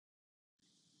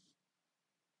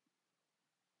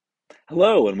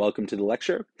Hello and welcome to the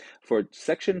lecture for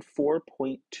section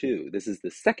 4.2. This is the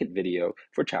second video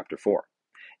for chapter 4.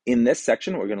 In this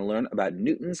section, we're going to learn about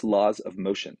Newton's laws of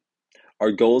motion.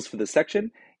 Our goals for this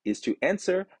section is to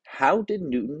answer, how did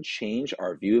Newton change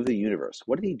our view of the universe?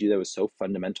 What did he do that was so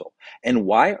fundamental? And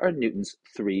why are Newton's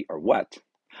three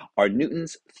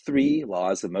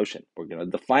laws of motion? We're going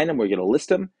to define them, we're going to list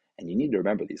them, and you need to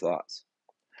remember these laws.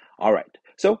 All right,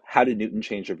 so how did Newton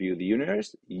change our view of the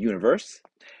universe?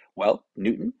 Well,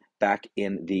 Newton, back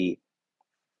in the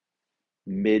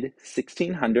mid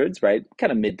 1600s, right?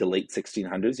 Kind of mid to late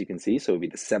 1600s, you can see, so it would be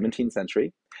the 17th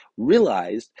century,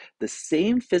 realized the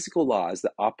same physical laws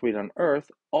that operate on Earth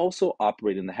also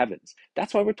operate in the heavens.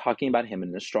 That's why we're talking about him in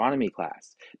an astronomy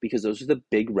class, because those are the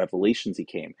big revelations he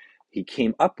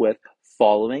came up with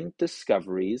following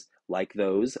discoveries like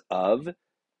those of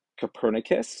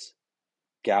Copernicus,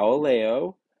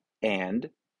 Galileo, and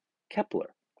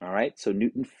Kepler. All right, so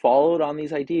Newton followed on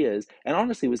these ideas and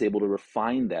honestly was able to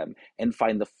refine them and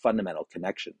find the fundamental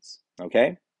connections.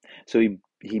 Okay, so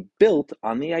he built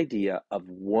on the idea of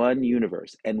one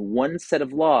universe and one set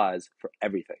of laws for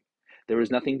everything. There was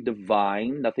nothing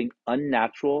divine, nothing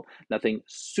unnatural, nothing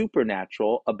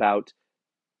supernatural about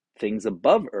things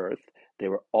above Earth. They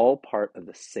were all part of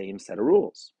the same set of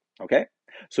rules. Okay,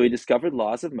 so he discovered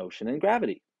laws of motion and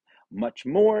gravity. Much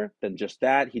more than just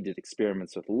that, he did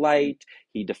experiments with light,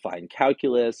 he defined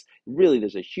calculus. Really,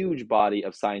 there's a huge body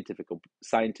of scientific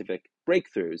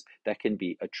breakthroughs that can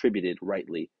be attributed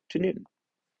rightly to Newton.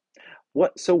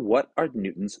 What are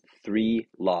Newton's three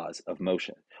laws of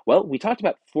motion? Well, we talked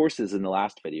about forces in the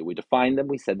last video. We defined them.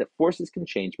 We said that forces can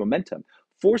change momentum.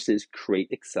 Forces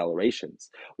create accelerations.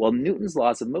 Well, Newton's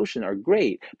laws of motion are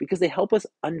great because they help us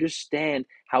understand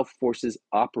how forces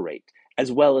operate,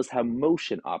 as well as how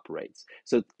motion operates.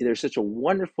 So there's such a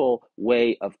wonderful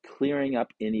way of clearing up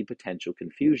any potential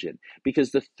confusion,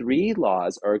 because the three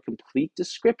laws are a complete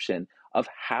description of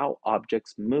how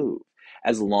objects move,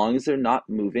 as long as they're not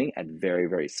moving at very,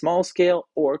 very small scale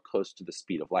or close to the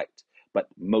speed of light. But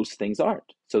most things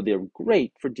aren't. So they're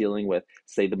great for dealing with,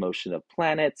 say, the motion of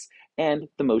planets and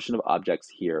the motion of objects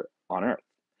here on Earth.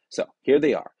 So here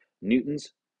they are, Newton's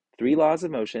three laws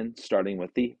of motion, starting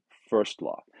with the first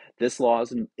law. This law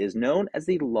is known as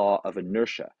the law of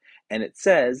inertia, and it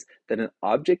says that an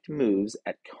object moves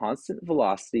at constant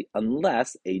velocity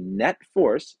unless a net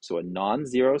force, so a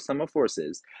non-zero sum of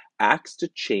forces, acts to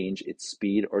change its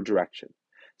speed or direction.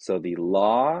 So the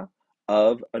law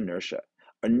of inertia.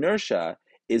 Inertia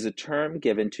is a term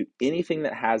given to anything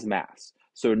that has mass.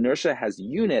 So inertia has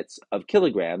units of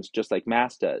kilograms, just like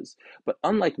mass does. But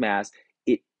unlike mass,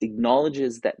 it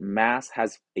acknowledges that mass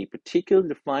has a particular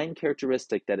defined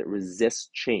characteristic that it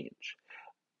resists change.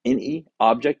 Any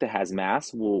object that has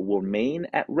mass will remain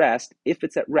at rest if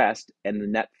it's at rest and the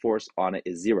net force on it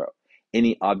is zero.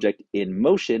 Any object in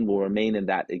motion will remain in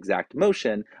that exact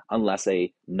motion unless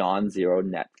a non-zero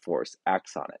net force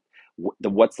acts on it.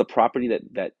 What's the property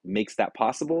that makes that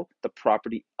possible? The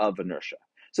property of inertia.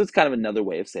 So it's kind of another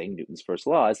way of saying Newton's first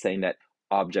law is saying that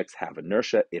objects have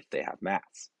inertia if they have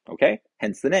mass. Okay?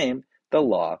 Hence the name, the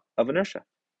law of inertia.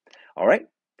 All right?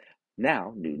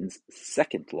 Now, Newton's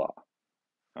second law.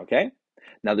 Okay?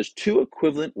 Now, there's two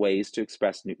equivalent ways to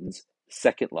express Newton's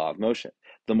second law of motion.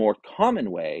 The more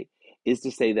common way is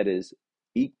to say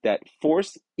that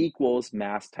force equals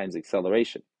mass times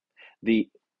acceleration. The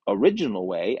original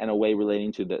way, and a way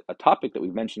relating to a topic that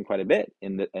we've mentioned quite a bit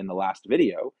in the last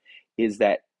video, is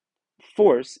that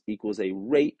force equals a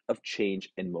rate of change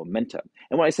in momentum.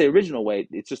 And when I say original way,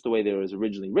 it's just the way that it was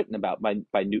originally written about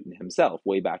by Newton himself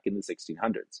way back in the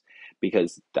 1600s,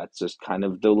 because that's just kind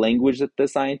of the language that the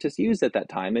scientists used at that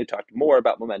time. They talked more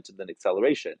about momentum than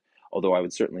acceleration, although I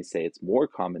would certainly say it's more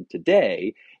common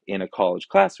today in a college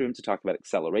classroom to talk about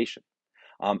acceleration.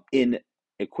 In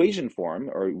equation form,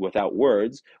 or without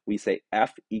words, we say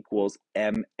F equals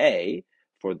ma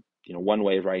for one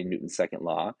way of writing Newton's second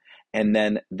law. And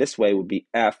then this way would be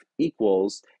F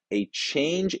equals a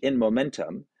change in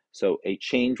momentum. So a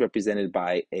change represented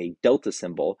by a delta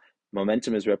symbol.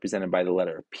 Momentum is represented by the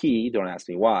letter P, don't ask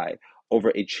me why,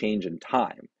 over a change in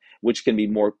time, which can be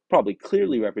more probably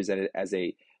clearly represented as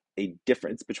a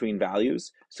difference between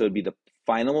values. So it'd be the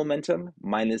final momentum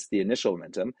minus the initial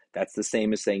momentum. That's the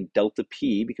same as saying delta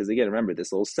P, because again, remember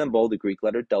this little symbol, the Greek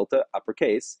letter delta,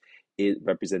 uppercase, it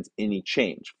represents any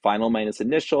change. Final minus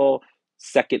initial,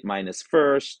 second minus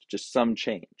first, just some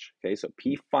change. Okay, so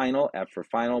P final, F for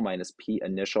final, minus P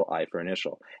initial, I for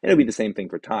initial. And it'll be the same thing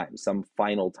for time. Some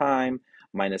final time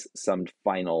minus some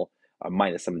final,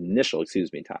 minus some initial,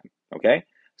 time. Okay,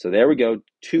 so there we go,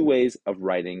 two ways of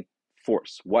writing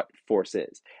force, what force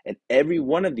is. And every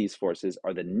one of these forces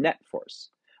are the net force,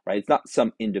 right? It's not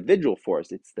some individual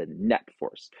force, it's the net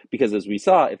force. Because as we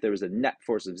saw, if there was a net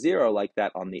force of 0 like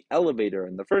that on the elevator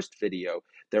in the first video,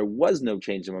 there was no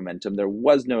change in momentum, there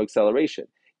was no acceleration.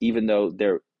 Even though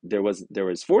there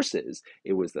was forces,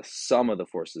 it was the sum of the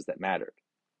forces that mattered.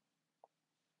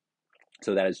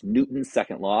 So that is Newton's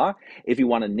second law. If you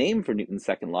want a name for Newton's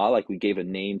second law, like we gave a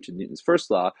name to Newton's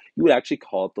first law, you would actually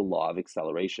call it the law of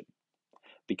acceleration.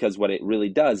 Because what it really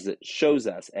does is it shows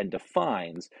us and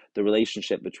defines the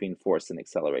relationship between force and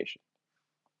acceleration.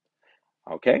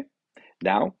 Okay,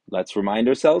 now let's remind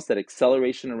ourselves that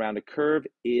acceleration around a curve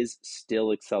is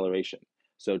still acceleration.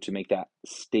 So to make that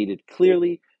stated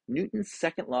clearly, Newton's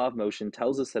second law of motion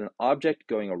tells us that an object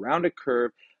going around a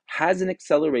curve has an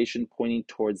acceleration pointing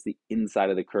towards the inside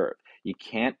of the curve. You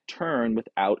can't turn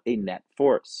without a net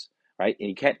force, right? And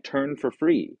you can't turn for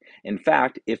free. In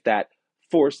fact, if that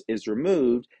force is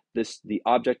removed, the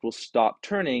object will stop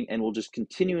turning and will just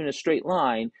continue in a straight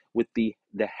line with the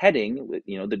heading,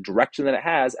 the direction that it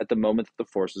has at the moment that the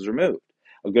force is removed.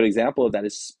 A good example of that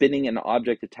is spinning an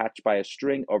object attached by a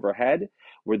string overhead,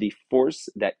 where the force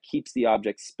that keeps the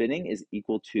object spinning is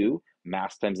equal to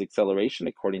mass times acceleration,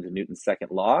 according to Newton's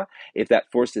second law. If that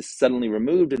force is suddenly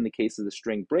removed in the case of the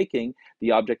string breaking,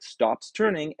 the object stops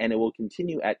turning and it will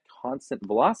continue at constant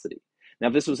velocity. Now,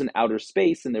 if this was in outer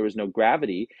space and there was no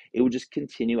gravity, it would just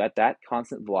continue at that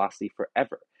constant velocity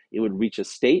forever. It would reach a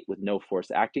state with no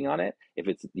force acting on it. If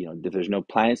there's no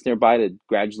planets nearby to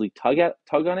gradually tug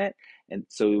on it, and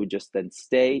so it would just then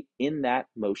stay in that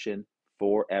motion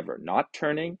forever, not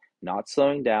turning, not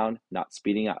slowing down, not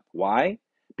speeding up. Why?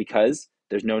 Because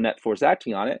there's no net force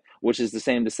acting on it, which is the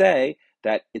same to say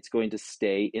that it's going to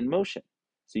stay in motion.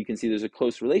 So you can see there's a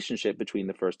close relationship between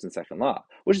the first and second law,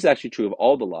 which is actually true of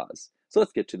all the laws. So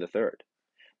let's get to the third.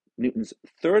 Newton's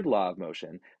third law of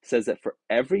motion says that for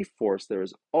every force, there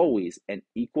is always an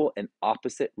equal and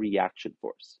opposite reaction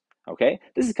force. Okay,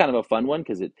 this is kind of a fun one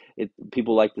because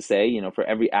people like to say, for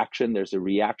every action, there's a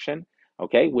reaction.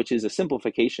 Okay, which is a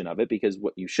simplification of it, because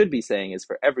what you should be saying is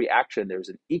for every action, there's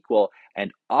an equal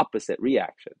and opposite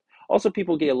reaction. Also,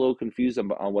 people get a little confused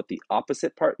on what the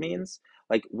opposite part means.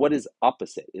 Like, what is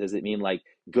opposite? Does it mean like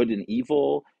good and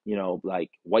evil, like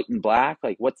white and black?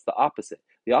 Like, what's the opposite?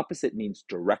 The opposite means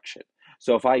direction.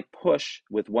 So if I push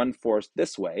with one force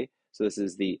this way, so this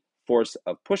is the force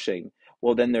of pushing,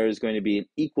 well, then there is going to be an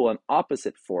equal and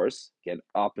opposite force, again,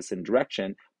 opposite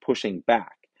direction, pushing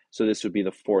back. So this would be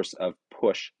the force of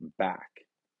push back.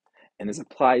 And this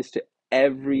applies to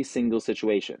every single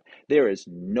situation. There is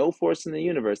no force in the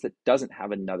universe that doesn't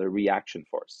have another reaction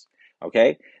force.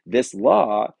 Okay? This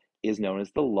law is known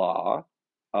as the law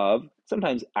of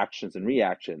sometimes actions and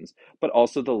reactions, but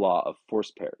also the law of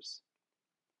force pairs.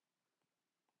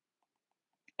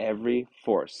 Every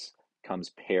force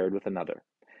comes paired with another.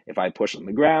 If I push on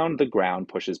the ground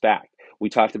pushes back. We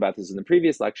talked about this in the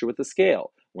previous lecture with the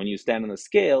scale. When you stand on the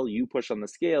scale, you push on the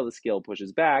scale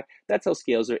pushes back. That's how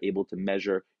scales are able to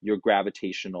measure your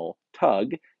gravitational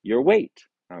tug, your weight,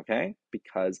 okay?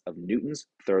 Because of Newton's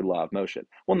third law of motion.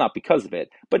 Well, not because of it,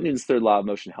 but Newton's third law of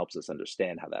motion helps us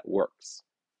understand how that works.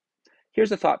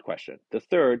 Here's a thought question, the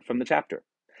third from the chapter.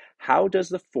 How does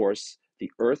the force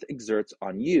the earth exerts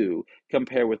on you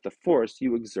compare with the force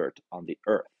you exert on the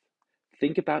earth?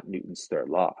 Think about Newton's third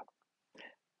law.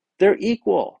 They're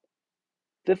equal.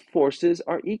 The forces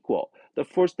are equal. The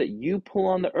force that you pull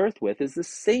on the earth with is the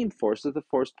same force that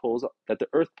the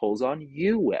earth pulls on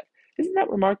you with. Isn't that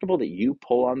remarkable that you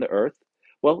pull on the earth?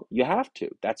 Well, you have to.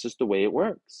 That's just the way it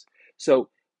works. So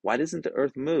why doesn't the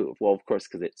earth move? Well, of course,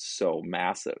 because it's so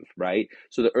massive, right?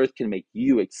 So the earth can make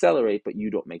you accelerate, but you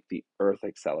don't make the earth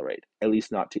accelerate, at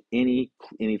least not to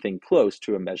anything close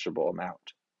to a measurable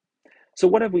amount. So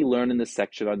what have we learned in this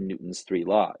section on Newton's three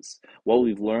laws? Well,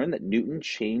 we've learned that Newton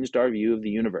changed our view of the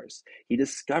universe. He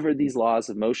discovered these laws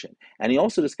of motion, and he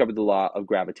also discovered the law of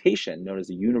gravitation, known as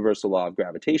the universal law of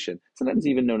gravitation, sometimes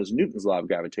even known as Newton's law of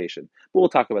gravitation, but we'll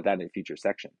talk about that in a future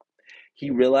section. He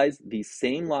realized these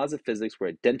same laws of physics were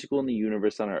identical in the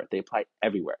universe on Earth. They apply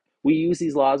everywhere. We use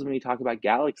these laws when we talk about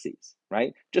galaxies,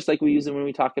 right? Just like we use them when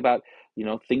we talk about,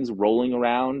 things rolling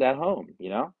around at home,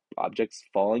 objects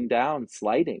falling down,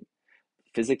 sliding.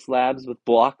 Physics labs with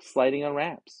blocks sliding on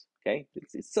ramps. Okay,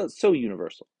 it's so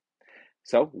universal.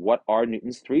 So what are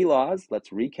Newton's three laws?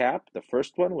 Let's recap. The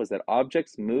first one was that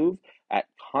objects move at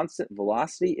constant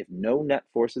velocity if no net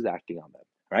force is acting on them,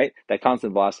 right? That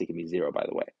constant velocity can be 0, by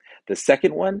the way. The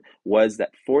second one was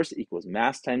that force equals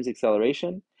mass times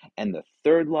acceleration. And the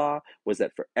third law was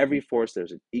that for every force,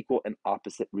 there's an equal and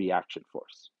opposite reaction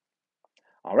force.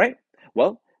 All right,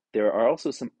 well, There are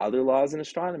also some other laws in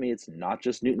astronomy. It's not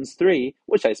just Newton's three,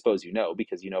 which I suppose you know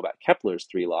because you know about Kepler's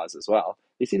three laws as well.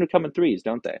 They seem to come in threes,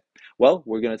 don't they? Well,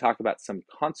 we're going to talk about some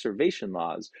conservation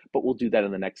laws, but we'll do that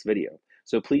in the next video.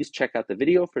 So please check out the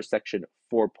video for section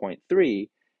 4.3,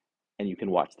 and you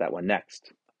can watch that one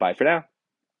next. Bye for now.